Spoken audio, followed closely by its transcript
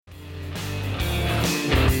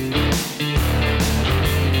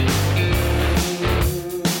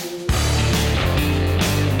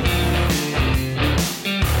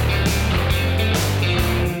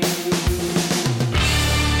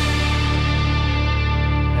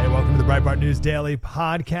the Breitbart News Daily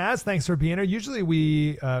podcast. Thanks for being here. Usually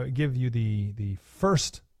we give you the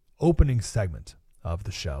first opening segment of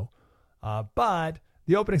the show. But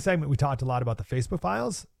the opening segment, we talked a lot about the Facebook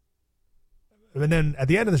files. And then at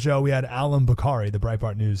the end of the show, we had Allum Bokhari, the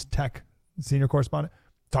Breitbart News tech senior correspondent,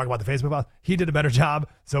 talk about the Facebook files. He did a better job.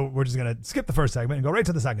 So we're just going to skip the first segment and go right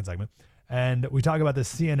to the second segment. And we talk about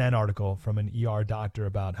this CNN article from an ER doctor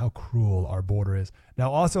about how cruel our border is.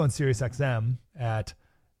 Now, also on SiriusXM at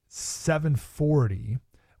 7:40,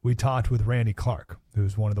 we talked with Randy Clark,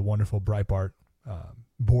 who's one of the wonderful Breitbart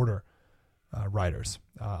border writers,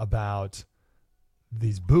 about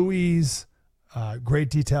these buoys, great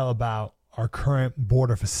detail about our current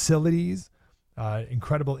border facilities,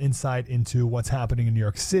 incredible insight into what's happening in New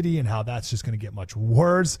York City and how that's just going to get much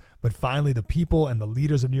worse. But finally, the people and the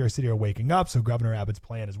leaders of New York City are waking up, so Governor Abbott's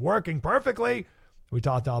plan is working perfectly. We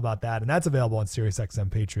talked all about that, and that's available on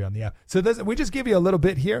SiriusXM Patreon, the app. So we just give you a little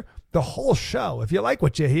bit here. The whole show, if you like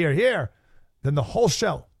what you hear here, then the whole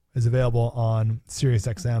show is available on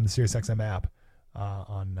SiriusXM, the SiriusXM app,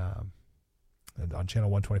 on channel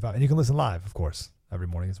 125. And you can listen live, of course, every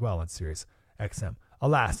morning as well on SiriusXM.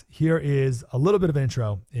 Alas, here is a little bit of an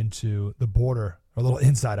intro into the border, or a little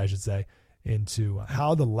insight, I should say, into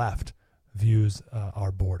how the left views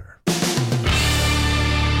our border.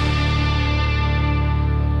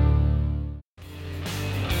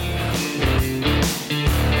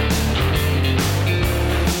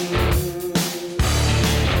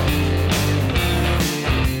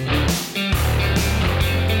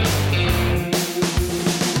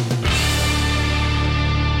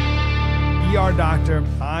 Doctor,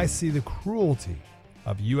 I see the cruelty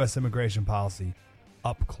of U.S. immigration policy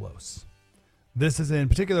up close. This is in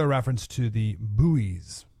particular reference to the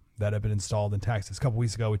buoys that have been installed in Texas. A couple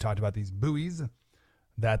weeks ago, we talked about these buoys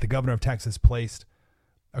that the governor of Texas placed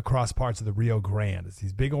across parts of the Rio Grande. It's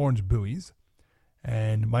these big orange buoys.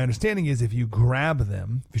 And my understanding is if you grab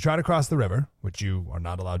them, if you try to cross the river, which you are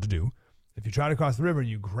not allowed to do, if you try to cross the river and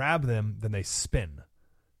you grab them, then they spin.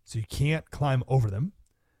 So you can't climb over them.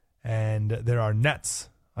 And there are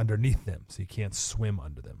nets underneath them, so you can't swim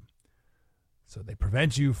under them. So they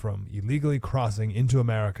prevent you from illegally crossing into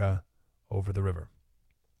America over the river.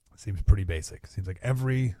 Seems pretty basic. Seems like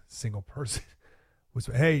every single person was,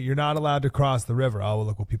 hey, you're not allowed to cross the river. Oh, well,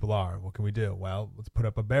 look what people are. What can we do? Well, let's put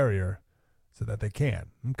up a barrier so that they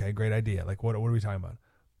can. Okay, great idea. Like, what are we talking about?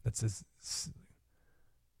 That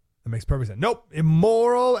makes perfect sense. Nope,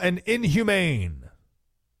 immoral and inhumane.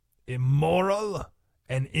 Immoral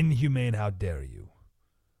and inhumane, how dare you?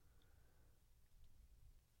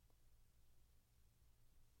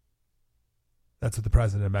 That's what the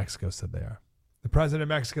president of Mexico said they are. The president of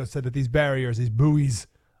Mexico said that these barriers, these buoys,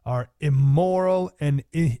 are immoral and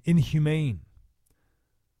inhumane.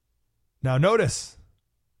 Now notice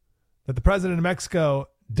that the president of Mexico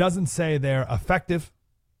doesn't say they're effective,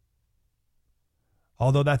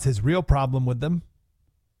 although that's his real problem with them.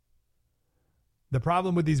 The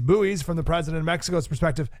problem with these buoys from the president of Mexico's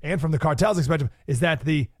perspective and from the cartel's perspective is that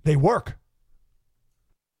they work.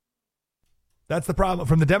 That's the problem.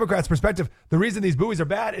 From the Democrats' perspective, the reason these buoys are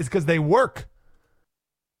bad is because they work.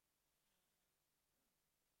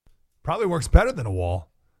 Probably works better than a wall.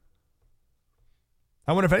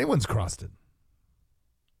 I wonder if anyone's crossed it.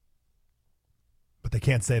 But they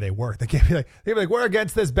can't say they work. They can't be like, we're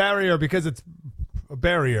against this barrier because it's a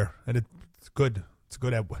barrier and it's good. It's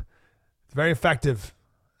good at It's very effective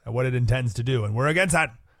at what it intends to do, and we're against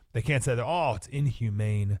that. They can't say that, it's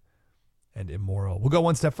inhumane and immoral. We'll go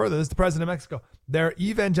one step further. This is the president of Mexico. Their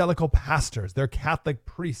evangelical pastors, their Catholic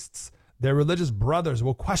priests, their religious brothers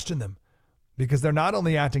will question them because they're not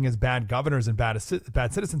only acting as bad governors and bad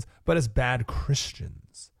citizens, but as bad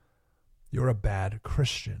Christians. You're a bad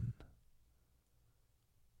Christian.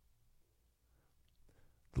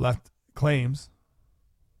 The left claims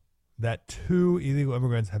that 2 illegal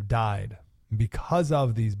immigrants have died because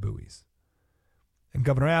of these buoys. And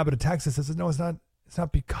Governor Abbott of Texas says, no, it's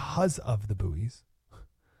not because of the buoys.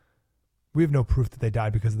 We have no proof that they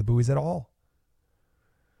died because of the buoys at all.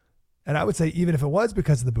 And I would say, even if it was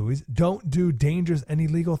because of the buoys, don't do dangerous and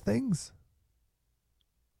illegal things.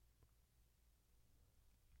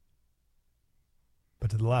 But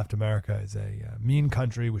to the left, America is a mean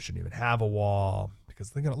country. We shouldn't even have a wall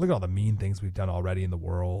because look at all the mean things we've done already in the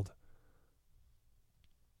world.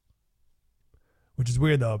 Which is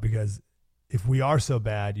weird, though, because if we are so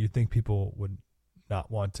bad, you'd think people would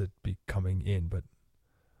not want to be coming in, but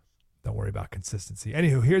don't worry about consistency.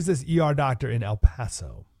 Anywho, here's this ER doctor in El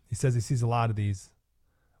Paso. He says he sees a lot of these.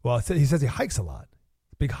 Well, he says he hikes a lot.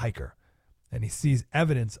 Big hiker. And he sees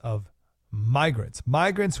evidence of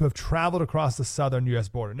migrants who have traveled across the southern U.S.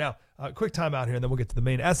 border. Now, quick time out here, and then we'll get to the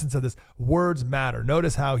main essence of this. Words matter.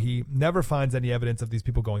 Notice how he never finds any evidence of these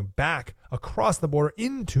people going back across the border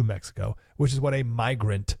into Mexico, which is what a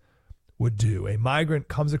migrant would do. A migrant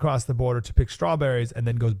comes across the border to pick strawberries and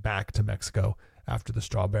then goes back to Mexico after the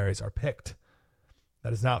strawberries are picked.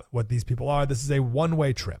 That is not what these people are. This is a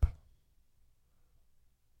one-way trip.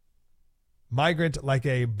 Migrant, like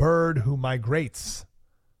a bird who migrates,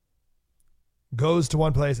 goes to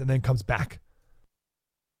one place and then comes back.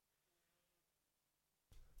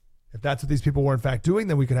 If that's what these people were in fact doing,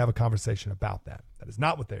 then we could have a conversation about that. That is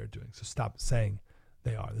not what they are doing. So stop saying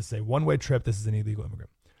they are. This is a one-way trip. This is an illegal immigrant.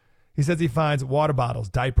 He says he finds water bottles,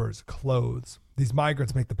 diapers, clothes. These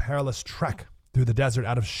migrants make the perilous trek through the desert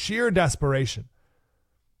out of sheer desperation.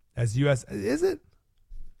 As U.S. Is it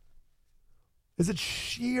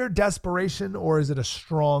sheer desperation or is it a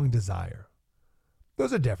strong desire?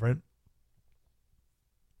 Those are different.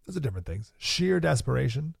 Those are different things. Sheer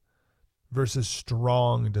desperation versus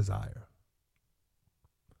strong desire.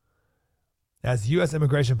 As U.S.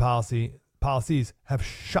 immigration policies have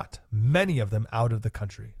shut many of them out of the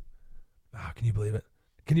country. Oh, can you believe it?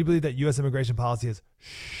 Can you believe that U.S. immigration policy has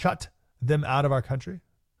shut them out of our country?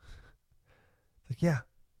 It's like, yeah.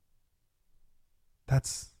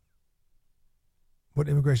 That's what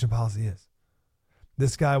immigration policy is.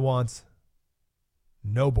 This guy wants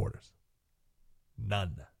no borders.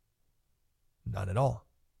 None. None at all.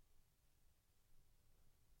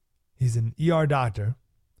 He's an ER doctor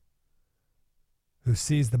who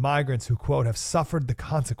sees the migrants who, quote, have suffered the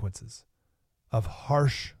consequences of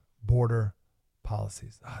harsh border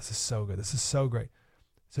policies. Oh, this is so good. This is so great.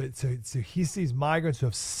 So he sees migrants who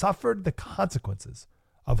have suffered the consequences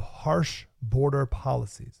of harsh border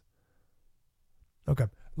policies. Okay.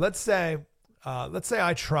 Let's say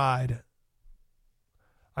I tried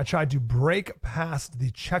to break past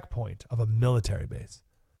the checkpoint of a military base.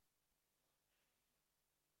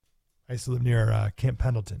 I used to live near Camp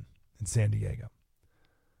Pendleton in San Diego.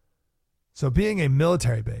 So being a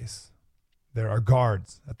military base, there are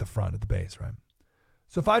guards at the front of the base, right?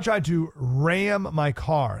 So if I tried to ram my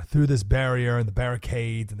car through this barrier and the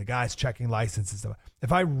barricades and the guys checking licenses,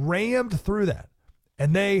 if I rammed through that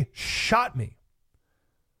and they shot me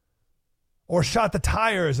or shot the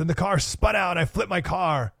tires and the car spun out and I flipped my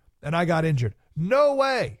car and I got injured, no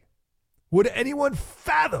way would anyone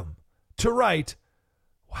fathom to write,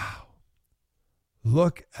 wow,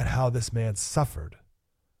 look at how this man suffered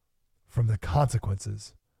from the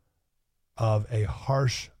consequences of a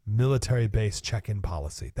harsh military base check-in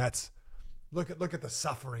policy. That's look at the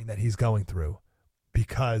suffering that he's going through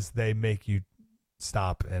because they make you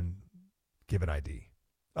stop and give an ID.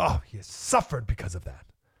 Oh, he has suffered because of that.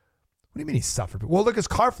 What do you mean he suffered? Well, look, his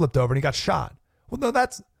car flipped over and he got shot. Well, no,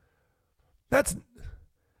 that's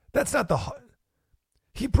not the.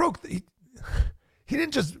 He broke. He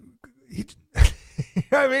didn't just. You know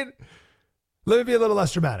what I mean? Let me be a little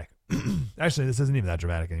less dramatic. Actually, this isn't even that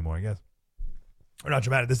dramatic anymore, I guess. Or not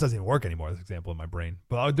dramatic. This doesn't even work anymore, this example in my brain.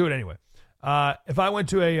 But I'll do it anyway. If I went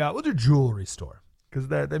to we'll do jewelry store. Because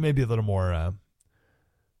they may be a little more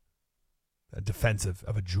defensive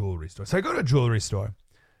of a jewelry store. So I go to a jewelry store.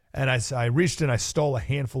 And I reached in, I stole a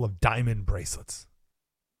handful of diamond bracelets.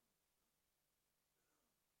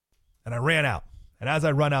 And I ran out. And as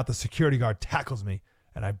I run out, the security guard tackles me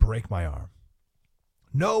and I break my arm.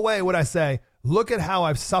 No way would I say, look at how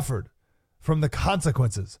I've suffered from the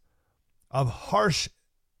consequences of harsh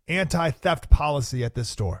anti-theft policy at this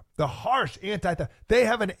store. The harsh anti-theft. They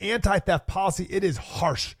have an anti-theft policy. It is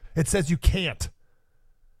harsh. It says you can't.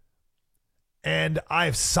 And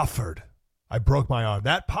I've suffered. I broke my arm.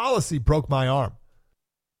 That policy broke my arm.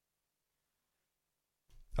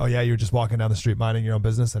 Oh, yeah, you were just walking down the street minding your own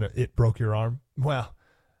business and it broke your arm? Well,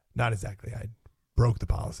 not exactly. I broke the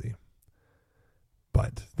policy.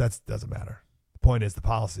 But that doesn't matter. The point is the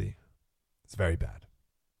policy is very bad.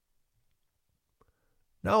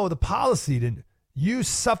 No, the policy didn't. You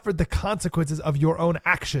suffered the consequences of your own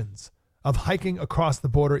actions of hiking across the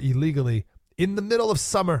border illegally in the middle of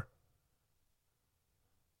summer.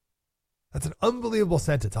 That's an unbelievable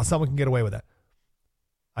sentence, how someone can get away with that.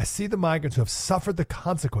 I see the migrants who have suffered the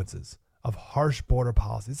consequences of harsh border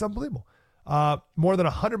policy. It's unbelievable. More than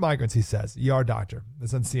 100 migrants, he says, ER doctor,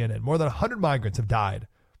 this on CNN. More than 100 migrants have died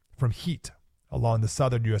from heat along the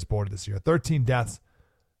southern U.S. border this year. 13 deaths,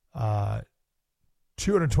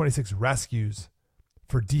 226 rescues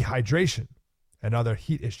for dehydration and other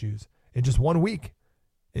heat issues in just 1 week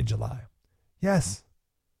in July. Yes,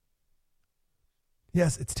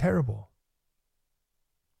 it's terrible.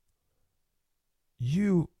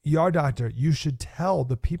 You, ER doctor, you should tell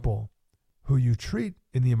the people who you treat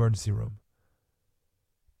in the emergency room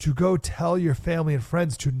to go tell your family and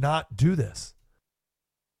friends to not do this.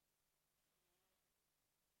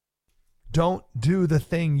 Don't do the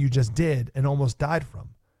thing you just did and almost died from.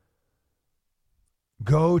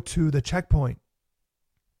 Go to the checkpoint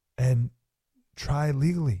and try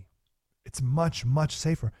legally. It's much, much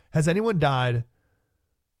safer. Has anyone died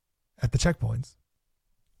at the checkpoints?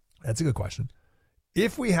 That's a good question.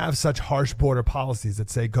 If we have such harsh border policies that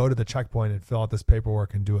say go to the checkpoint and fill out this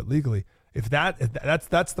paperwork and do it legally, if that's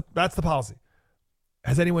the policy.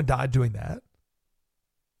 Has anyone died doing that?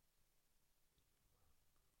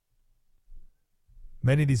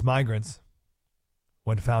 Many of these migrants,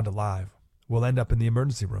 when found alive, will end up in the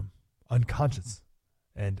emergency room, unconscious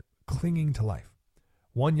and clinging to life.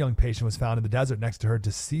 One young patient was found in the desert next to her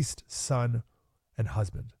deceased son and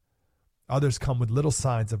husband. Others come with little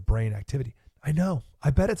signs of brain activity. I know.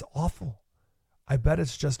 I bet it's awful. I bet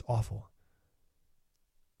it's just awful.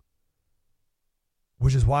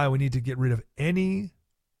 Which is why we need to get rid of any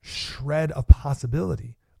shred of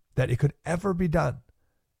possibility that it could ever be done.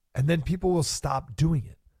 And then people will stop doing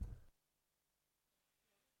it.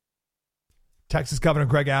 Texas Governor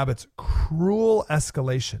Greg Abbott's cruel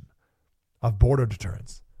escalation of border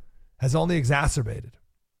deterrence has only exacerbated.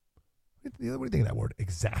 What do you think of that word?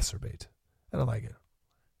 Exacerbate. I don't like it.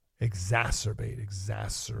 Exacerbate.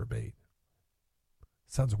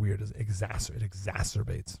 Sounds weird. It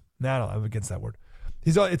exacerbates. No, I'm against that word.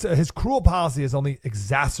 His cruel policy has only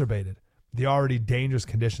exacerbated the already dangerous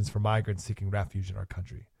conditions for migrants seeking refuge in our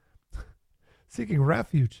country. Seeking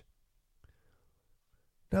refuge.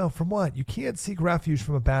 No, from what? You can't seek refuge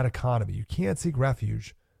from a bad economy. You can't seek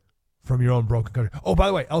refuge from your own broken country. Oh, by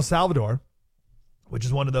the way, El Salvador, which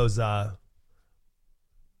is one of those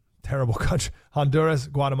terrible countries, Honduras,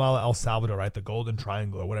 Guatemala, El Salvador, right? The Golden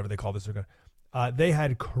Triangle or whatever they call this. They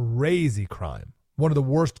had crazy crime. One of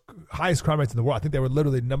the highest crime rates in the world. I think they were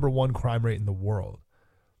literally number one crime rate in the world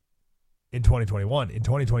in 2021. In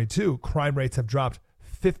 2022, crime rates have dropped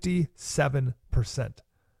 57%.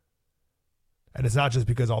 And it's not just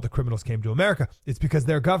because all the criminals came to America. It's because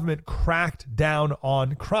their government cracked down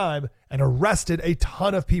on crime and arrested a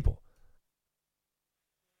ton of people.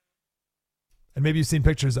 And maybe you've seen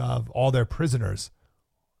pictures of all their prisoners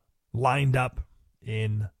lined up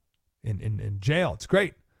in jail. It's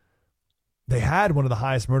great. They had one of the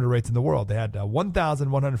highest murder rates in the world. They had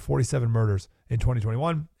 1,147 murders in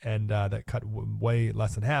 2021, and that cut way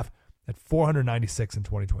less than half at 496 in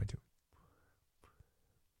 2022.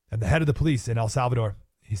 And the head of the police in El Salvador,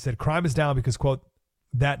 he said crime is down because, quote,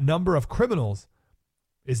 that number of criminals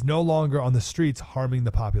is no longer on the streets harming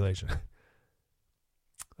the population.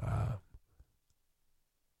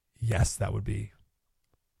 Yes, that would be.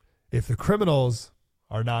 If the criminals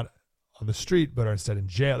are not on the street but are instead in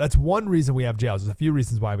jail, that's one reason we have jails. There's a few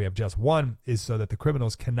reasons why we have jails. One is so that the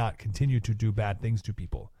criminals cannot continue to do bad things to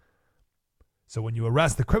people. So when you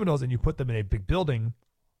arrest the criminals and you put them in a big building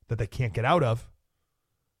that they can't get out of,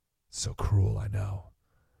 so cruel, I know,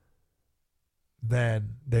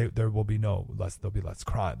 then there will be there'll be less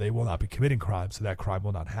crime. They will not be committing crime, so that crime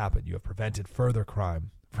will not happen. You have prevented further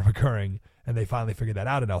crime from occurring, and they finally figured that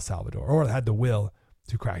out in El Salvador, or had the will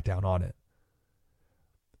to crack down on it.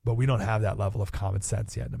 But we don't have that level of common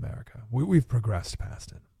sense yet in America. We've progressed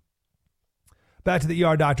past it. Back to the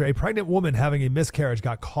ER doctor. A pregnant woman having a miscarriage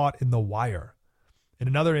got caught in the wire. In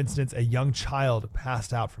another instance, a young child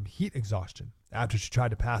passed out from heat exhaustion after she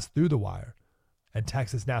tried to pass through the wire, and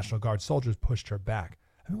Texas National Guard soldiers pushed her back.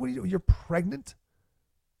 I mean, what are you doing? You're pregnant?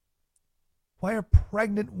 Why are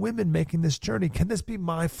pregnant women making this journey? Can this be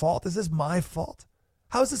my fault? Is this my fault?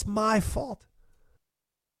 How is this my fault?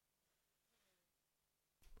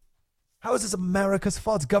 How is this America's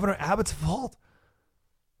fault? It's Governor Abbott's fault.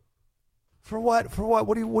 For what? For what?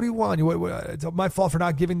 What do you want? It's my fault for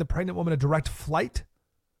not giving the pregnant woman a direct flight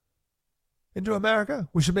into America?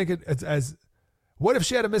 We should make it as what if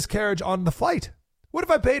she had a miscarriage on the flight? What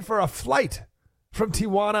if I paid for a flight from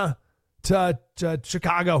Tijuana to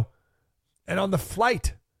Chicago, and on the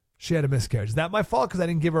flight she had a miscarriage? Is that my fault because I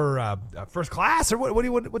didn't give her first class, or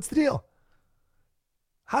what's the deal?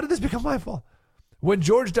 How did this become my fault? When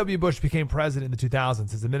George W. Bush became president in the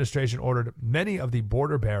 2000s, his administration ordered many of the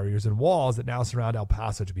border barriers and walls that now surround El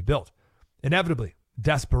Paso to be built. Inevitably,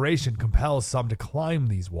 desperation compels some to climb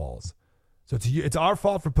these walls. So it's our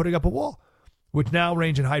fault for putting up a wall, which now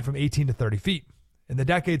range in height from 18 to 30 feet. In the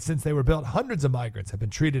decades since they were built, hundreds of migrants have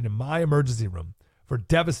been treated in my emergency room for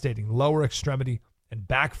devastating lower extremity and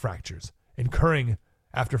back fractures incurring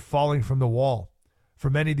after falling from the wall.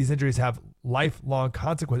 For many, these injuries have lifelong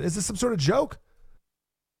consequences. Is this some sort of joke?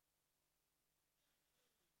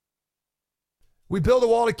 We build a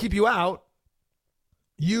wall to keep you out.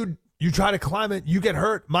 You try to climb it. You get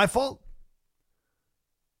hurt. My fault.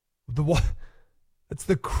 The wall. It's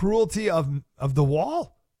the cruelty of the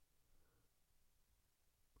wall.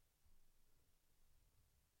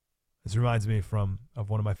 This reminds me of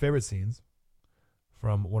one of my favorite scenes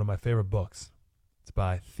from one of my favorite books. It's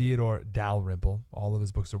by Theodore Dalrymple. All of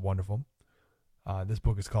his books are wonderful. This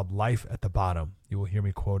book is called Life at the Bottom. You will hear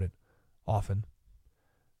me quote it often.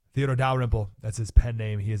 Theodore Dalrymple, that's his pen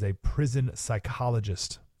name. He is a prison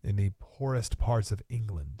psychologist in the poorest parts of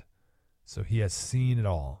England. So he has seen it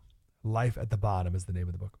all. Life at the Bottom is the name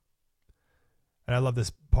of the book. And I love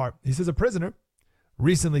this part. He says, a prisoner,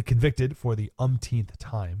 recently convicted for the umpteenth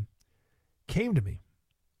time, came to me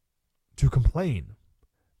to complain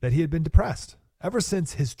that he had been depressed ever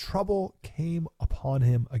since his trouble came upon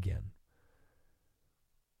him again.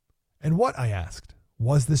 And what, I asked,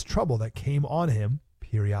 was this trouble that came on him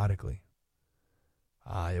periodically?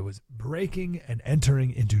 It was breaking and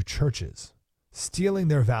entering into churches, stealing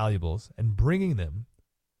their valuables and burning them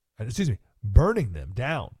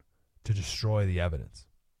down to destroy the evidence.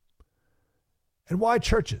 And why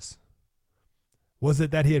churches? Was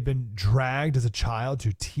it that he had been dragged as a child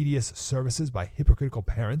to tedious services by hypocritical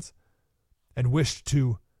parents and wished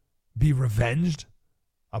to be revenged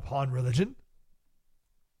upon religion?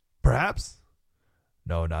 Perhaps.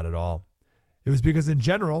 No, not at all. It was because in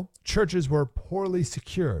general, churches were poorly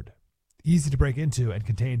secured, easy to break into, and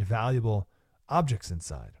contained valuable objects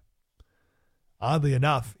inside. Oddly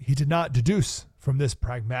enough, he did not deduce from this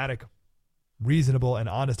pragmatic, reasonable, and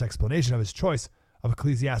honest explanation of his choice of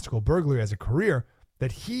ecclesiastical burglary as a career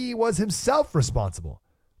that he was himself responsible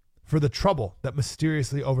for the trouble that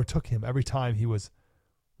mysteriously overtook him every time he was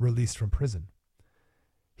released from prison.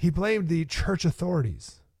 He blamed the church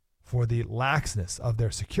authorities for the laxness of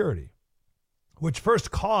their security, which first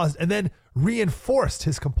caused and then reinforced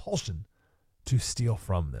his compulsion to steal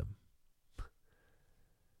from them.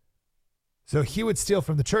 So he would steal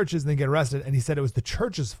from the churches and then get arrested, and he said it was the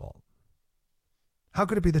church's fault. How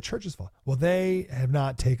could it be the church's fault? Well, they have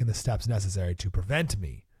not taken the steps necessary to prevent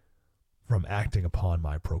me from acting upon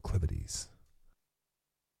my proclivities.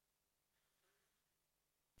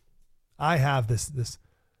 I have this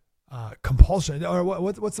compulsion, or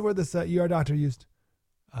what's the word this ER doctor used?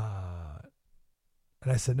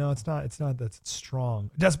 And I said, no, it's not that strong.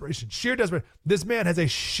 Desperation, sheer desperation. This man has a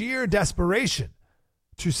sheer desperation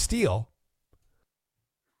to steal.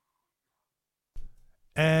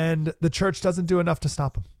 And the church doesn't do enough to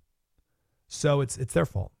stop him. So it's their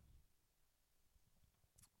fault.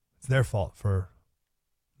 It's their fault for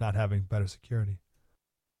not having better security.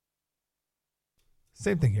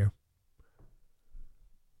 Same thing here.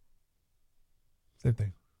 Same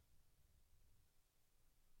thing.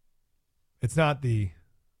 It's not the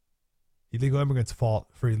illegal immigrant's fault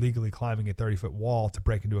for illegally climbing a 30-foot wall to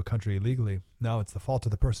break into a country illegally. No, it's the fault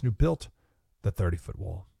of the person who built the 30-foot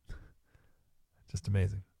wall. Just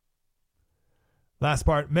amazing. Last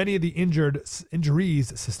part, many of the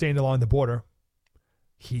injuries sustained along the border,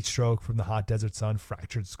 heat stroke from the hot desert sun,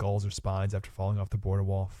 fractured skulls or spines after falling off the border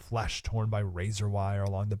wall, flesh torn by razor wire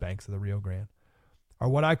along the banks of the Rio Grande, are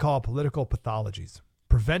what I call political pathologies,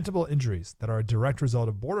 preventable injuries that are a direct result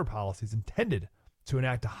of border policies intended to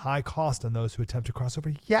enact a high cost on those who attempt to cross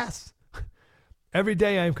over. Yes. Every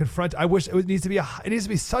day I am confronted. I wish it needs to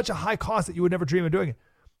be such a high cost that you would never dream of doing it.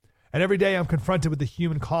 And every day I'm confronted with the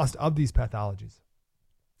human cost of these pathologies.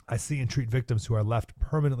 I see and treat victims who are left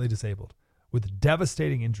permanently disabled with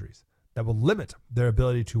devastating injuries that will limit their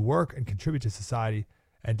ability to work and contribute to society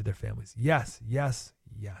and to their families. Yes, yes,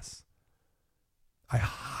 yes. I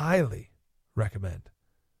highly recommend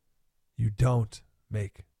you don't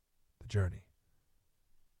make the journey.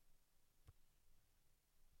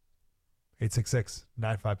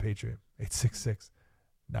 866-95-PATRIOT.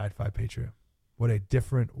 866-95-PATRIOT. What a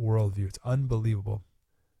different worldview. It's unbelievable,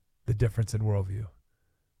 the difference in worldview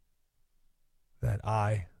that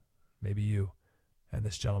I, maybe you, and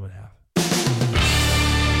this gentleman have.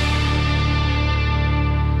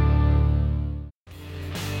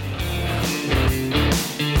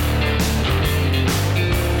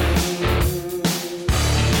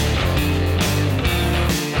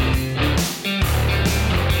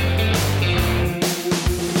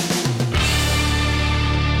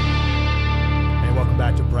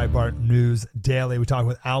 Breitbart News Daily. We talk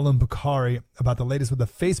with Allum Bokhari about the latest with the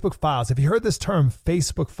Facebook files. Have you heard this term,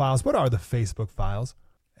 Facebook files? What are the Facebook files?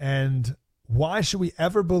 And why should we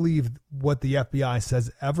ever believe what the FBI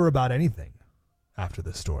says ever about anything after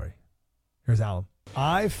this story? Here's Allum.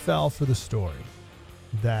 I fell for the story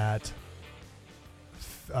that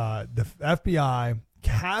the FBI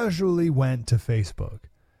casually went to Facebook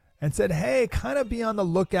and said, hey, kind of be on the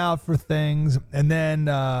lookout for things, and then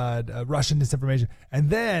Russian disinformation, and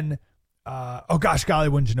then, oh gosh, golly,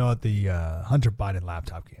 wouldn't you know it, the Hunter Biden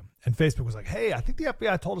laptop came. And Facebook was like, hey, I think the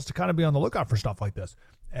FBI told us to kind of be on the lookout for stuff like this,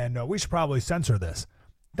 and we should probably censor this.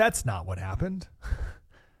 That's not what happened.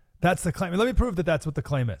 That's the claim. Let me prove that that's what the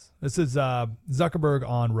claim is. This is Zuckerberg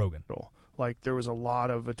on Rogan. Like, there was a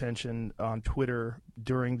lot of attention on Twitter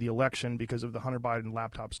during the election because of the Hunter Biden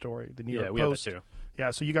laptop story. The New York Post. We had that too.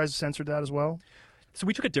 Yeah, so you guys censored that as well? So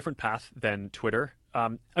we took a different path than Twitter. I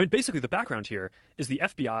mean, basically, the background here is the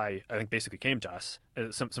FBI, I think, basically came to us,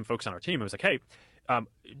 some folks on our team, and was like, hey,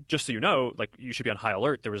 just so you know, like, you should be on high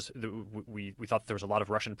alert. We thought there was a lot of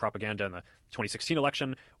Russian propaganda in the 2016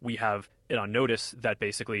 election. We have it on notice that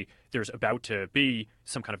basically there's about to be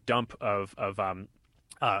some kind of dump of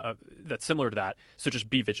that's similar to that. So just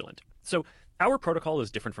be vigilant. So our protocol is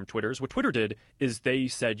different from Twitter's. What Twitter did is they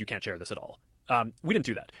said you can't share this at all. We didn't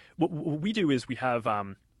do that. What we do is we have,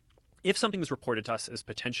 if something is reported to us as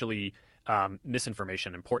potentially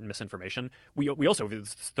misinformation, important misinformation, we also have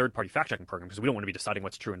this third-party fact-checking program because we don't want to be deciding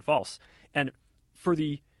what's true and false. And for I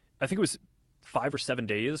think it was 5 or 7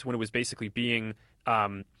 days when it was basically being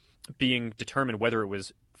determined whether it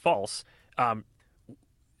was false,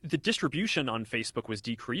 the distribution on Facebook was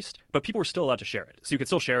decreased, but people were still allowed to share it. So you could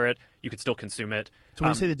still share it, you could still consume it. So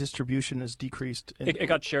when you say the distribution is decreased, it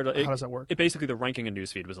got shared. How does that work? It basically, the ranking in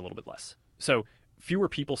newsfeed was a little bit less. So fewer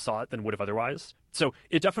people saw it than would have otherwise. So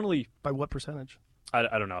it definitely. By what percentage?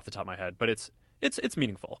 I don't know off the top of my head, but it's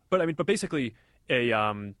meaningful. But I mean, basically, a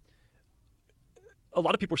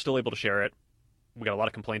lot of people were still able to share it. We got a lot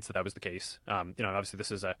of complaints that was the case. Obviously this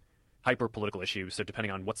is a hyper-political issue, so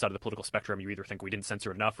depending on what side of the political spectrum, you either think we didn't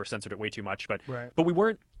censor enough or censored it way too much, but we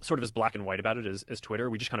weren't sort of as black and white about it as Twitter.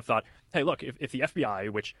 We just kind of thought, hey, look, if the FBI,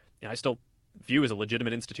 which I still view as a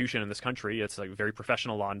legitimate institution in this country, it's like very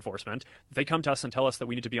professional law enforcement, if they come to us and tell us that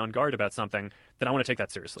we need to be on guard about something, then I want to take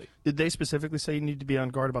that seriously. Did they specifically say you need to be on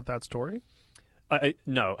guard about that story?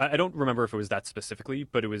 No, I don't remember if it was that specifically,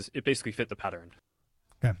 but it basically fit the pattern.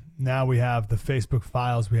 Okay, now we have the Facebook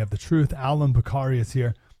files. We have the truth. Allum Bokhari is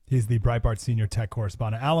here. He's the Breitbart senior tech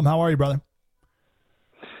correspondent. Allum, how are you, brother?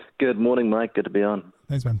 Good morning, Mike. Good to be on.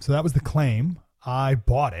 Thanks, man. So that was the claim. I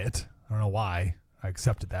bought it. I don't know why I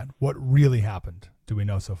accepted that. What really happened do we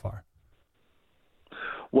know so far?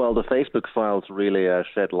 Well, the Facebook files really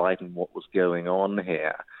shed light on what was going on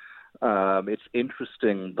here. It's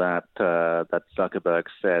interesting that Zuckerberg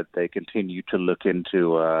said they continued to look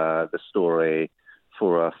into the story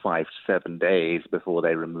for 5 to 7 days before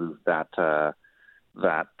they removed that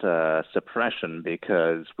suppression,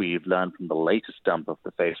 because we've learned from the latest dump of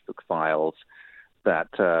the Facebook files that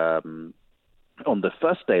on the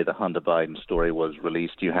first day the Hunter Biden story was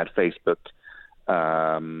released, you had Facebook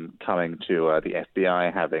coming to the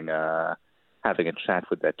FBI, having a chat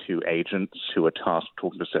with their 2 agents who were tasked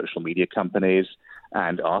with talking to social media companies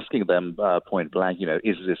and asking them point blank,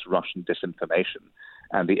 is this Russian disinformation?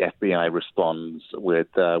 And the FBI responds with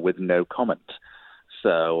no comment.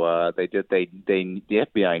 So the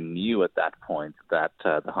FBI knew at that point that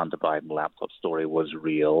the Hunter Biden laptop story was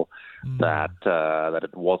real, that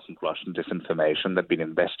it wasn't Russian disinformation. They'd been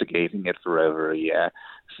investigating it for over a year,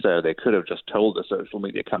 so they could have just told the social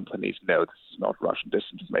media companies, no, this is not Russian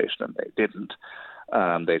disinformation, and they didn't.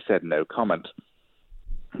 They said no comment.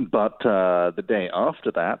 But the day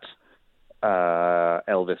after that,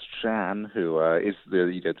 Elvis Chan, who is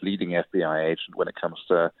the leading FBI agent when it comes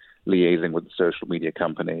to liaising with the social media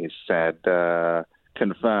companies,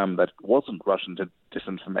 confirmed that it wasn't Russian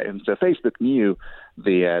disinformation. So Facebook knew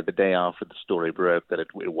the day after the story broke that it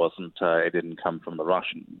wasn't. It didn't come from the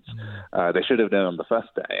Russians. They should have known on the first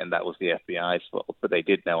day, and that was the FBI's fault. But they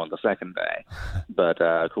did know on the second day. But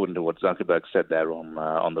according to what Zuckerberg said there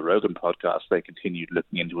on the Rogan podcast, they continued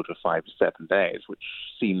looking into it for 5 to 7 days, which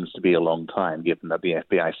seems to be a long time, given that the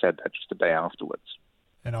FBI said that just a day afterwards.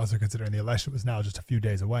 And also considering the election was now just a few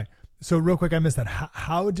days away. So real quick, I missed that.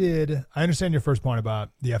 How did I understand your first point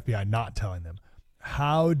about the FBI not telling them?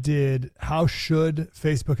 How should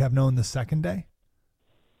Facebook have known the second day?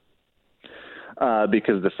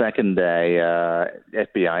 Because the second day,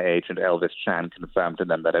 FBI agent Elvis Chan confirmed to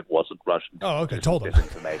them that it wasn't Russian. Oh, okay, told them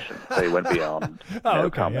disinformation. So he went beyond.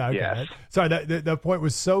 Okay. Yes. Sorry, the point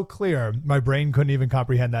was so clear, my brain couldn't even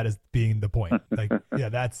comprehend that as being the point. Like, yeah,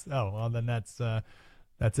 that's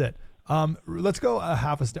it. Let's go a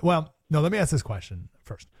half a step. Well, no, let me ask this question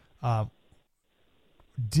first.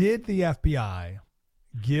 Did the FBI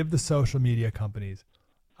give the social media companies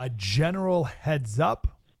a general heads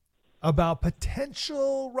up about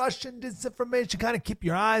potential Russian disinformation? Kind of keep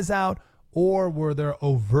your eyes out, or were there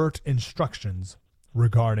overt instructions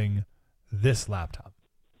regarding this laptop?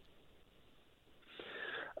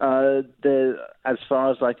 As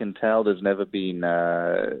far as I can tell, there's never been.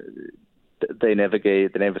 They never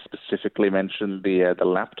specifically mentioned the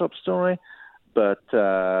laptop story, but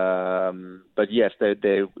yes,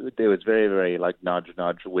 there was very, very like nudge,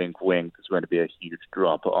 wink, wink. There's going to be a huge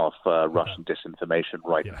drop of Russian disinformation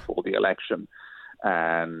right before the election,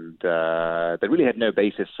 and they really had no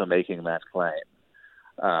basis for making that claim.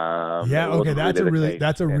 Okay, that's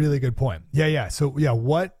a really good point. So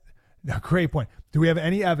what? Great point. Do we have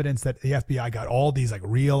any evidence that the FBI got all these like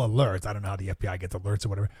real alerts? I don't know how the FBI gets alerts or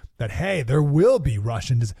whatever. That hey, there will be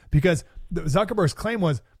Russian because Zuckerberg's claim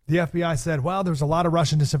was the FBI said, well, there was a lot of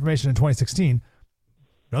Russian disinformation in 2016.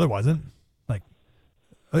 No, there wasn't. Like,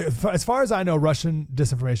 as far as I know, Russian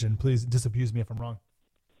disinformation. Please disabuse me if I'm wrong.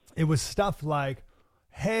 It was stuff like,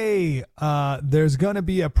 hey, there's going to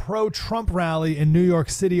be a pro-Trump rally in New York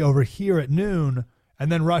City over here at noon. And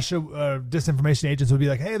then Russia disinformation agents would be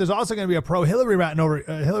like, hey, there's also going to be a pro-Hillary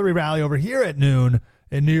rally over here at noon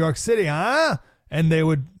in New York City, huh? And they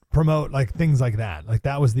would promote like things like that. Like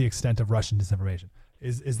that was the extent of Russian disinformation.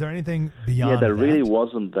 Is there anything beyond that? Yeah, there really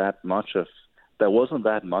wasn't that much of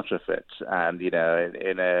it. And,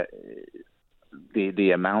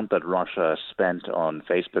 the amount that Russia spent on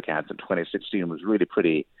Facebook ads in 2016 was really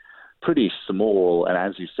pretty small, and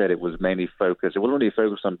as you said, it was mainly focused. It wasn't really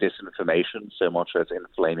focused on disinformation so much as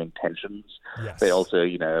inflaming tensions. Yes. They also,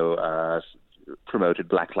 promoted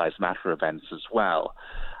Black Lives Matter events as well.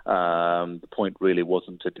 The point really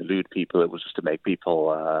wasn't to delude people; it was just to make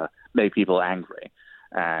people angry,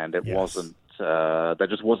 and it wasn't. There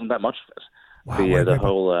just wasn't that much of it. Wow, the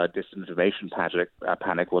whole disinformation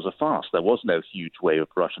panic was a farce. There was no huge wave of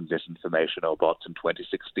Russian disinformation or bots in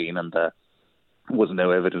 2016, and there was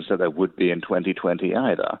no evidence that there would be in 2020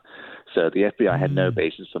 either. So the FBI had no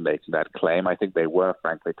basis for making that claim. I think they were,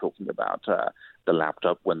 frankly, talking about the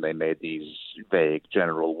laptop when they made these vague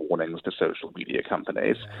general warnings to social media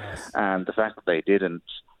companies. Yes. And the fact that they didn't,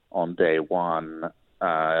 on day one,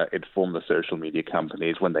 inform the social media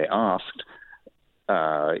companies when they asked,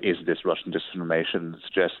 is this Russian disinformation,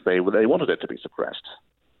 suggests they wanted it to be suppressed.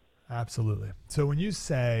 Absolutely. So when you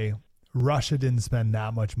say Russia didn't spend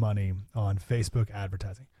that much money on Facebook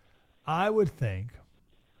advertising, I would think,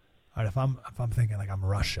 all right, if I'm thinking like I'm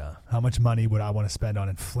Russia, how much money would I want to spend on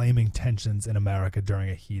inflaming tensions in America during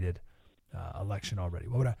a heated election already?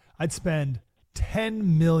 What would I'd spend $10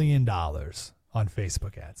 million on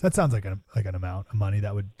Facebook ads. That sounds like an amount of money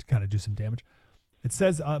that would kind of do some damage. It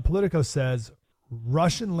says, Politico says,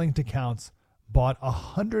 Russian linked accounts bought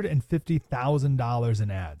 $150,000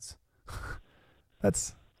 in ads.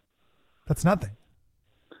 That's nothing.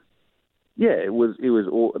 Yeah, it was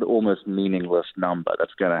an almost meaningless number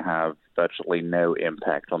that's going to have virtually no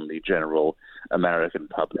impact on the general American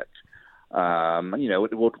public.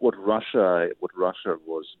 What Russia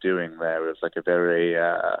was doing there is like a very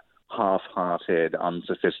half-hearted,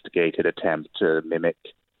 unsophisticated attempt to mimic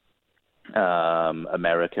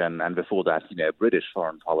American, and before that, British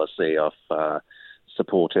foreign policy of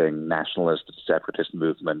supporting nationalist and separatist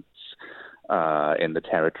movements in the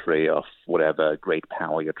territory of whatever great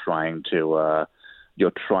power you're trying to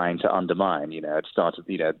undermine. It started.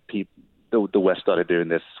 The West started doing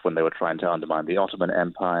this when they were trying to undermine the Ottoman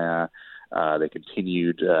Empire. They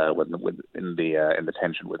continued in the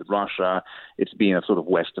tension with Russia. It's been a sort of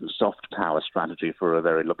Western soft power strategy for a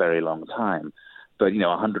very, very long time. But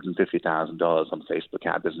 $150,000 on Facebook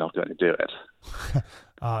ad is not going to do it.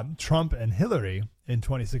 Trump and Hillary in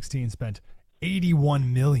 2016 spent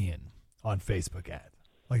 $81 million on Facebook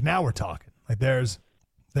ads. Like now we're talking. Like there's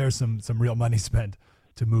some real money spent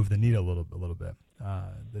to move the needle a little bit.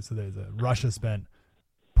 So there's Russia spent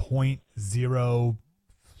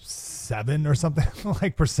 0.07 or something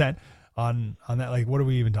like percent on that. Like what are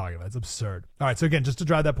we even talking about? It's absurd. All right. So again, just to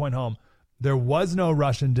drive that point home, there was no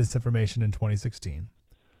Russian disinformation in 2016,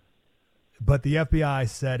 but the FBI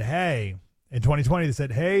said, hey, in 2020, they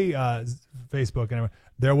said, hey, Facebook, and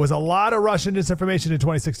there was a lot of Russian disinformation in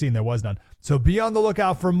 2016. There was none. So be on the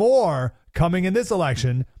lookout for more coming in this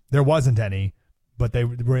election. There wasn't any, but they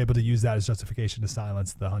were able to use that as justification to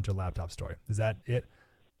silence the Hunter laptop story. Is that it?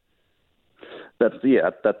 That's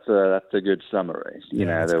a good summary.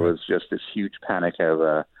 There was just this huge panic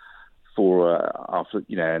over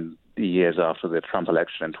the years after the Trump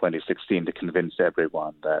election in 2016 to convince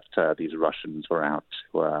everyone that these Russians were out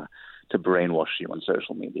to brainwash you on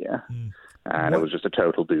social media. And it was just a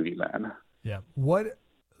total boogeyman. Yeah.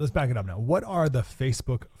 Let's back it up now. What are the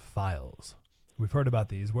Facebook files? We've heard about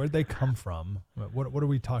these. Where did they come from? What are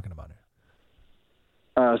we talking about here?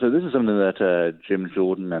 So this is something that Jim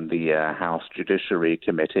Jordan and the House Judiciary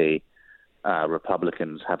Committee,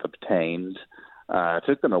 Republicans, have obtained. It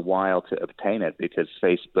took them a while to obtain it because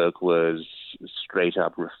Facebook was straight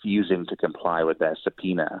up refusing to comply with their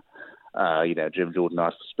subpoena. Jim Jordan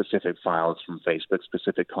asked for specific files from Facebook,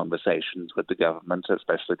 specific conversations with the government,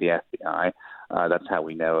 especially the FBI. That's how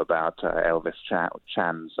we know about Elvis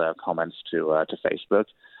Chan's comments to Facebook.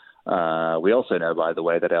 We also know, by the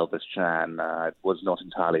way, that Elvis Chan was not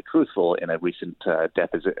entirely truthful in a recent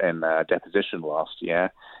deposition last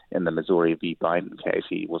year in the Missouri v. Biden case.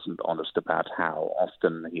 He wasn't honest about how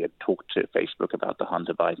often he had talked to Facebook about the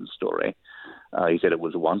Hunter Biden story. He said it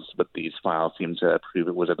was once, but these files seem to prove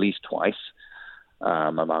it was at least twice,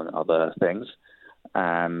 among other things.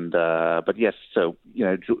 But yes, so,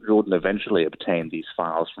 Jordan eventually obtained these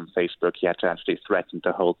files from Facebook. He had to actually threaten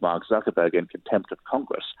to hold Mark Zuckerberg in contempt of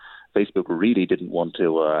Congress. Facebook really didn't want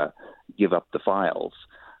to give up the files.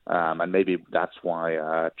 And maybe that's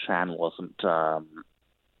why Chan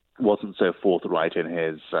wasn't so forthright in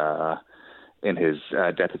his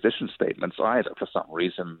deposition statements either. For some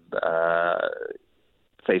reason,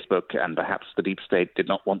 Facebook and perhaps the deep state did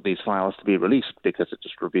not want these files to be released because it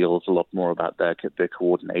just reveals a lot more about their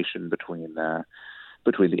coordination between the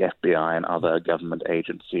FBI and other government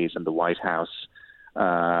agencies and the White House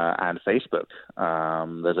and Facebook.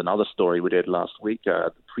 There's another story we did last week,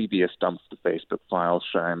 the previous dump of the Facebook files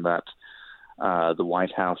showing that the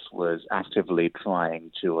White House was actively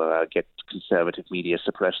trying to get conservative media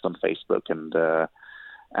suppressed on Facebook and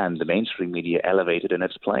the mainstream media elevated in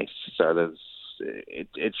its place. So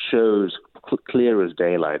it shows clear as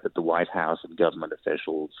daylight that the White House and government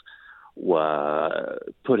officials were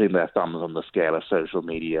putting their thumbs on the scale of social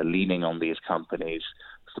media, leaning on these companies,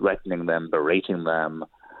 threatening them, berating them,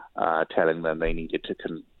 telling them they needed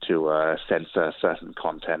to censor certain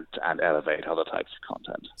content and elevate other types of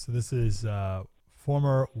content. So this is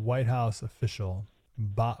former White House official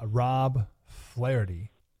Rob Flaherty.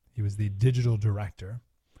 He was the digital director.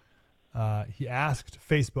 He asked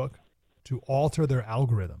Facebook to alter their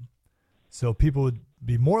algorithm so people would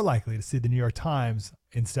be more likely to see the New York Times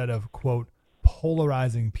instead of, quote,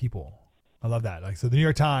 polarizing people. I love that. So the New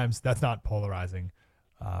York Times, that's not polarizing,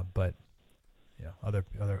 but other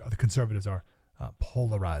conservatives are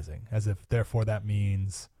polarizing, as if therefore that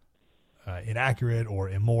means inaccurate or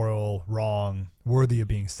immoral, wrong, worthy of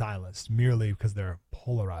being silenced merely because they're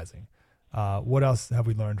polarizing. What else have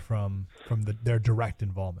we learned from their direct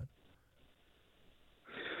involvement?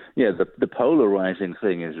 Yeah, the polarizing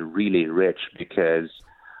thing is really rich because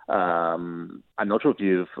I'm not sure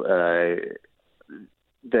if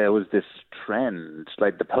there was this trend,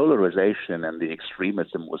 like the polarization and the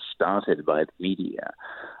extremism was started by the media.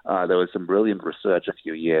 There was some brilliant research a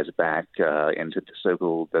few years back into the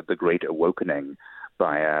so-called the Great Awakening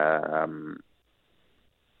by a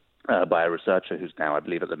researcher who's now, I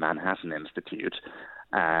believe, at the Manhattan Institute,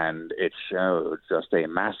 and it showed just a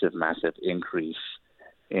massive increase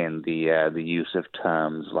in the use of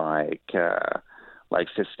terms like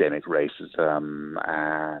systemic racism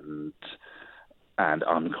and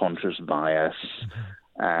unconscious bias,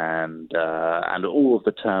 and all of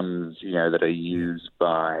the terms that are used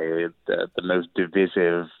by the most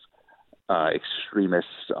divisive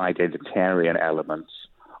extremist identitarian elements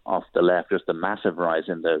of the left. Just a massive rise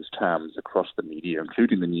in those terms across the media,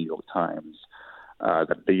 including the New York Times,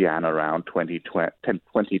 that began around 2010,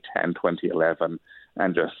 2011.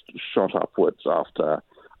 And just shot upwards after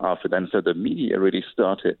then. So the media really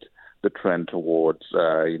started the trend towards,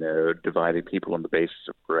 dividing people on the basis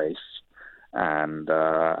of race and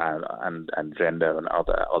gender and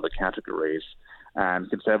other categories. And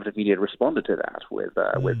conservative media responded to that with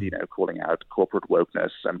calling out corporate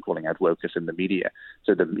wokeness and calling out wokeness in the media.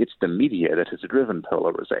 So it's the media that has driven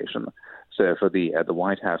polarization. So for the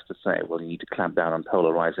White House to say, well, you need to clamp down on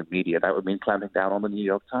polarizing media, that would mean clamping down on the New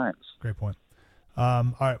York Times. Great point.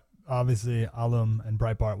 All right. Obviously, Allum and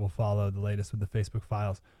Breitbart will follow the latest with the Facebook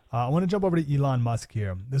files. I want to jump over to Elon Musk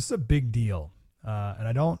here. This is a big deal, and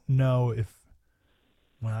I don't know if.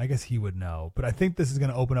 Well, I guess he would know, but I think this is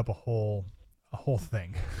going to open up a whole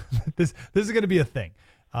thing. This is going to be a thing.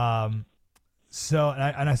 So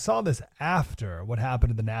I saw this after what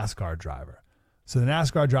happened to the NASCAR driver. So the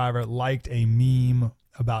NASCAR driver liked a meme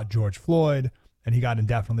about George Floyd, and he got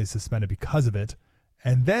indefinitely suspended because of it.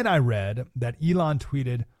 And then I read that Elon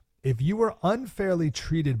tweeted, if you were unfairly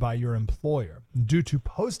treated by your employer due to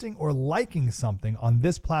posting or liking something on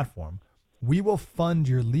this platform, we will fund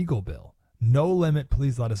your legal bill. No limit,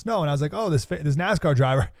 please let us know. And I was like, oh, this NASCAR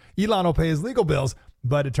driver, Elon will pay his legal bills.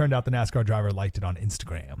 But it turned out the NASCAR driver liked it on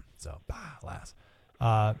Instagram. So, alas.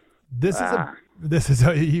 Elon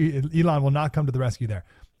will not come to the rescue there.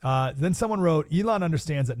 Then someone wrote, Elon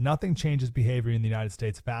understands that nothing changes behavior in the United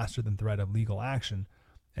States faster than threat of legal action.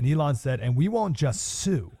 And Elon said, and we won't just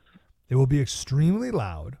sue. It will be extremely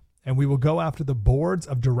loud, and we will go after the boards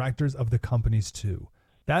of directors of the companies too.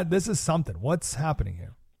 This is something. What's happening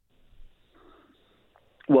here?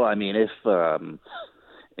 Well, I mean, if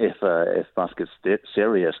Musk is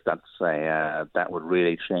serious, that would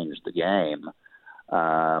really change the game.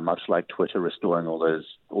 Much like Twitter restoring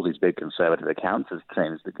all these big conservative accounts has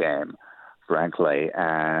changed the game, frankly.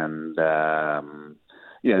 And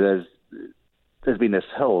there's been this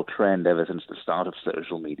whole trend ever since the start of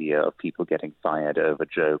social media of people getting fired over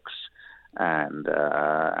jokes and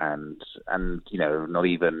not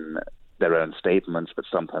even their own statements, but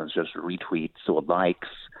sometimes just retweets or likes,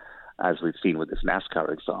 as we've seen with this NASCAR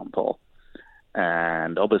example.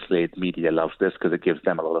 And obviously the media loves this because it gives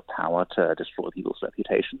them a lot of power to destroy people's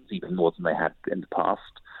reputations, even more than they had in the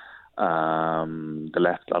past. The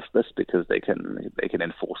left loves this because they can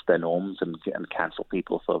enforce their norms and cancel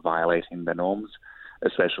people for violating their norms,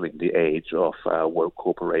 especially in the age of woke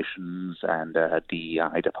corporations and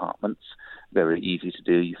DEI departments. Very easy to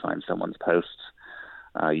do. You find someone's posts,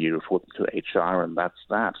 you report them to HR, and that's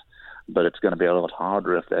that. But it's going to be a lot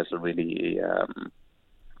harder if there's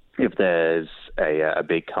a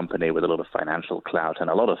big company with a lot of financial clout and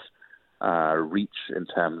a lot of reach in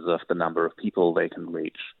terms of the number of people they can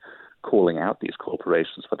reach, calling out these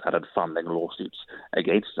corporations for that and funding lawsuits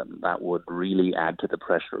against them. That would really add to the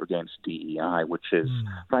pressure against DEI, which is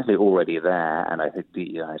frankly already there, and I think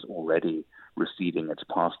DEI is already receding. It's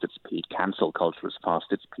past its peak. Cancel culture is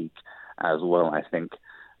past its peak as well. I think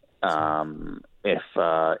if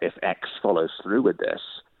X follows through with this,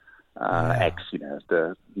 X,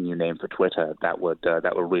 the new name for Twitter, that would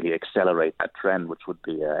really accelerate that trend, which would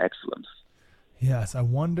be excellent. Yes, I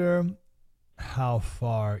wonder how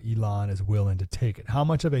far Elon is willing to take it. How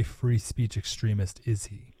much of a free speech extremist is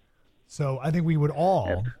he? So I think we would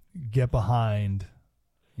all get behind,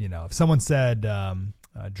 if someone said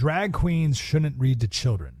drag queens shouldn't read to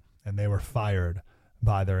children and they were fired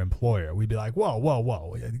by their employer, we'd be like,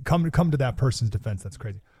 whoa, come to that person's defense. That's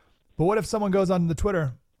crazy. But what if someone goes on the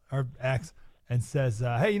Twitter or X and says,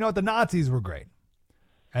 hey, the Nazis were great,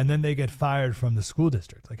 and then they get fired from the school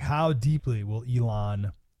district? Like, how deeply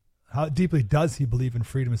does he believe in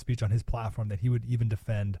freedom of speech on his platform that he would even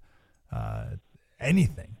defend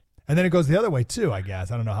anything? And then it goes the other way too, I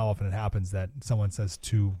guess. I don't know how often it happens that someone says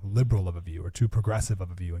too liberal of a view or too progressive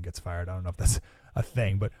of a view and gets fired. I don't know if that's a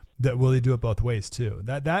thing, but will he do it both ways too?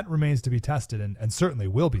 That remains to be tested and certainly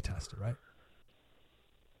will be tested, right?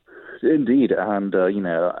 Indeed, and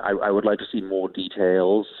I would like to see more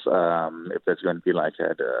details. If there's going to be like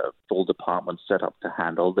a full department set up to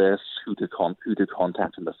handle this, who to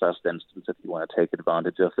contact in the first instance if you want to take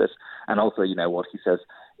advantage of this, and also what he says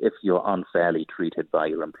if you're unfairly treated by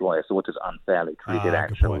your employer. So what does unfairly treated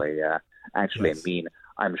actually mean?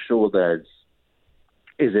 I'm sure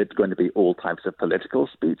is it going to be all types of political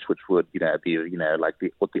speech, which would, be, like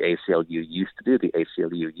what the ACLU used to do? The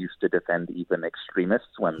ACLU used to defend even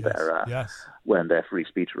extremists when their free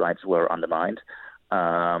speech rights were undermined.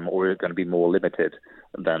 Or is it going to be more limited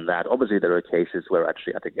than that? Obviously, there are cases where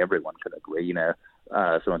actually I think everyone can agree.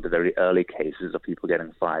 Some of the very early cases of people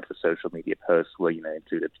getting fired for social media posts were,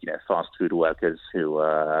 included, fast food workers who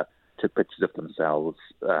took pictures of themselves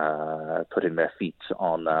putting their feet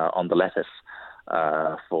on the lettuce.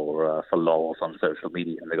 For lols on social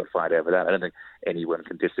media, and they got fired over that. I don't think anyone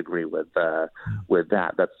can disagree with that.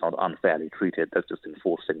 That's not unfairly treated. That's just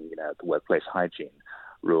enforcing, the workplace hygiene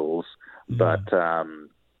rules. But I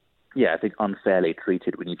think unfairly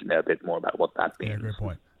treated, we need to know a bit more about what that means. Yeah, great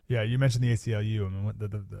point. Yeah, you mentioned the ACLU. I mean,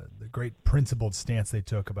 the great principled stance they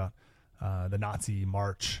took about the Nazi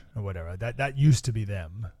march or whatever. That used to be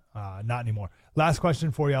them, not anymore. Last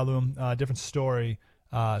question for you, Allum. Different story.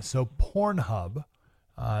 So Pornhub,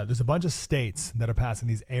 there's a bunch of states that are passing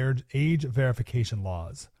these age verification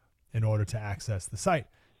laws in order to access the site.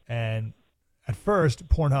 And at first,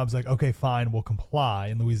 Pornhub's like, okay, fine, we'll comply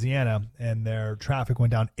in Louisiana, and their traffic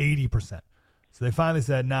went down 80%. So they finally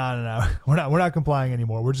said, no, we're not complying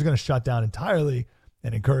anymore. We're just going to shut down entirely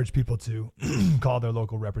and encourage people to call their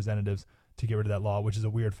local representatives to get rid of that law, which is a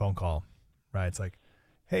weird phone call, right? It's like,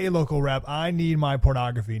 hey, local rep, I need my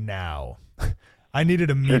pornography now. I need it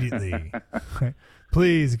immediately.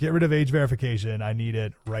 Please get rid of age verification. I need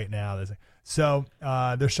it right now. So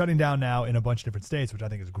they're shutting down now in a bunch of different states, which I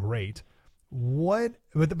think is great. But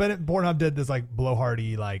Pornhub did this like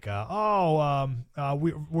blowhardy, like,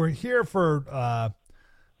 we're here for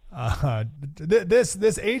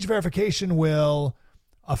this age verification will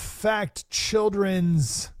affect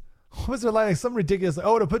children's, what was it like? Some ridiculous,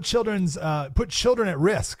 to put children at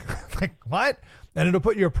risk. Like what? And it'll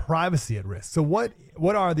put your privacy at risk. So what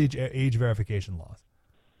are the age verification laws?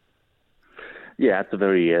 Yeah, that's a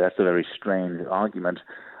very strange argument.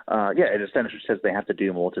 It essentially says they have to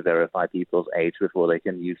do more to verify people's age before they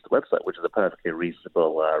can use the website, which is a perfectly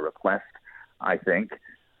reasonable request, I think.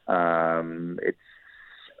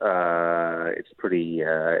 It's pretty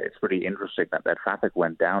interesting that traffic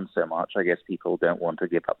went down so much. I guess people don't want to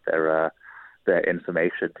give up their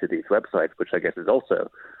information to these websites, which I guess is also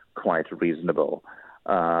quite reasonable.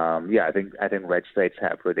 I think red states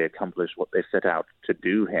have really accomplished what they set out to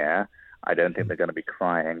do here. I don't think they're going to be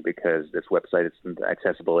crying because this website isn't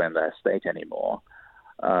accessible in their state anymore.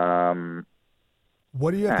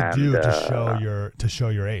 What do you have to do to show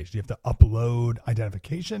your age? Do you have to upload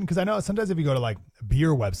identification? Because I know sometimes if you go to like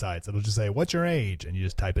beer websites, it'll just say, "What's your age?" and you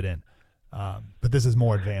just type it in. But this is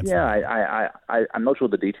more advanced. Yeah, I'm not sure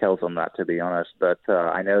the details on that, to be honest. But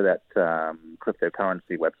I know that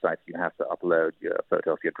cryptocurrency websites, you have to upload your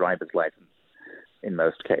photo of your driver's license in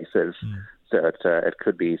most cases. So it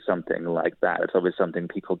could be something like that. It's obviously something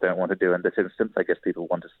people don't want to do in this instance. I guess people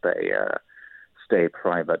want to stay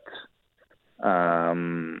private.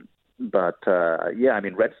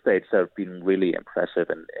 Red states have been really impressive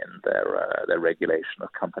in their regulation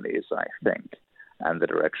of companies, I think, and the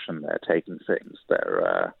direction they're taking things.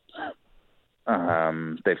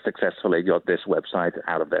 They've successfully got this website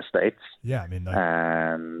out of their states. Yeah, I mean,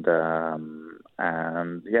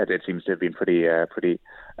 it seems to have been pretty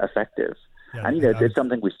effective. Yeah, and it's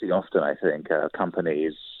something we see often. I think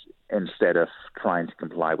companies, instead of trying to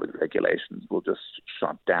comply with regulations, will just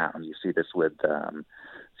shut down. You see this with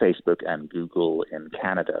Facebook and Google in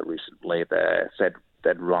Canada recently. They said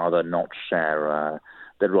they'd rather not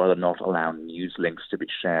allow news links to be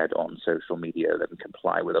shared on social media than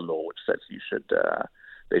comply with a law which says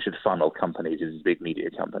they should funnel companies as big media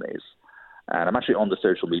companies. And I'm actually on the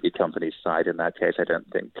social media companies side in that case. I don't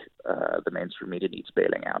think the mainstream media needs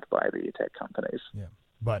bailing out by the tech companies. Yeah,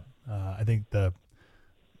 but I think the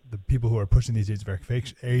people who are pushing these age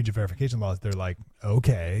verification laws, they're like,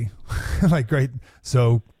 okay, like great.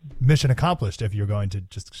 So mission accomplished if you're going to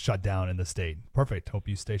just shut down in the state. Perfect. Hope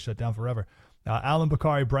you stay shut down forever. Allum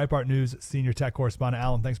Bokhari, Breitbart News senior tech correspondent.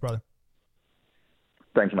 Allum, thanks, brother.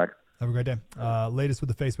 Thanks, Mike. Have a great day. Latest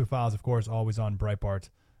with the Facebook files, of course, always on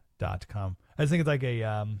Breitbart.com. I just think it's like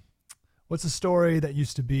what's the story that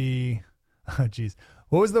used to be,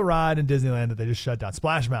 what was the ride in Disneyland that they just shut down?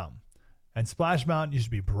 Splash Mountain. And Splash Mountain used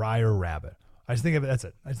to be Briar Rabbit. I just think of it, that's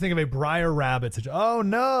it. I just think of a Briar Rabbit. Oh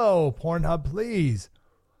no, Pornhub, please.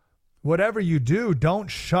 Whatever you do, don't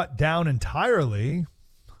shut down entirely.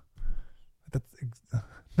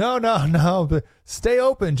 No. But stay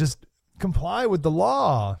open. Just comply with the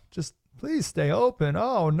law. Just please stay open.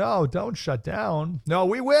 Oh no, don't shut down. No,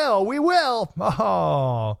 we will.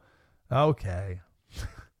 Oh, okay.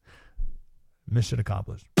 Mission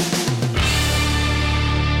accomplished.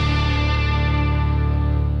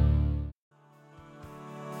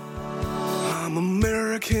 I'm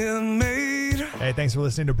American made. Hey, thanks for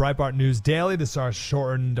listening to Breitbart News Daily. This is our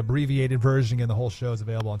shortened, abbreviated version, and the whole show is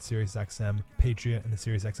available on SiriusXM, Patriot, and the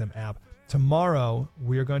SiriusXM app. Tomorrow,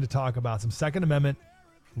 we are going to talk about some Second Amendment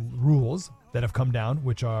rules that have come down,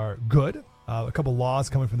 which are good. A couple laws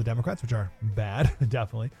coming from the Democrats, which are bad,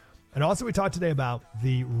 definitely. And also, we talked today about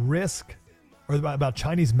the risk, or about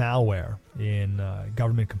Chinese malware in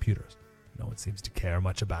government computers. No one seems to care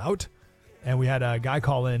much about. And we had a guy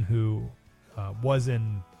call in who was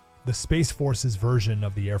in the Space Force's version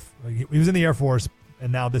of the he was in the Air Force,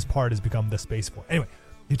 and now this part has become the Space Force. Anyway,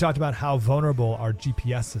 he talked about how vulnerable our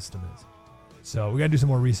GPS system is. So we got to do some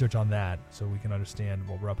more research on that so we can understand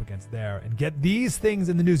what we're up against there and get these things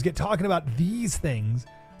in the news, get talking about these things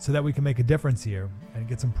so that we can make a difference here and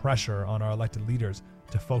get some pressure on our elected leaders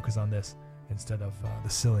to focus on this instead of the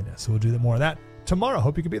silliness. So we'll do more of that tomorrow.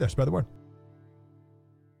 Hope you can be there. Spread the word.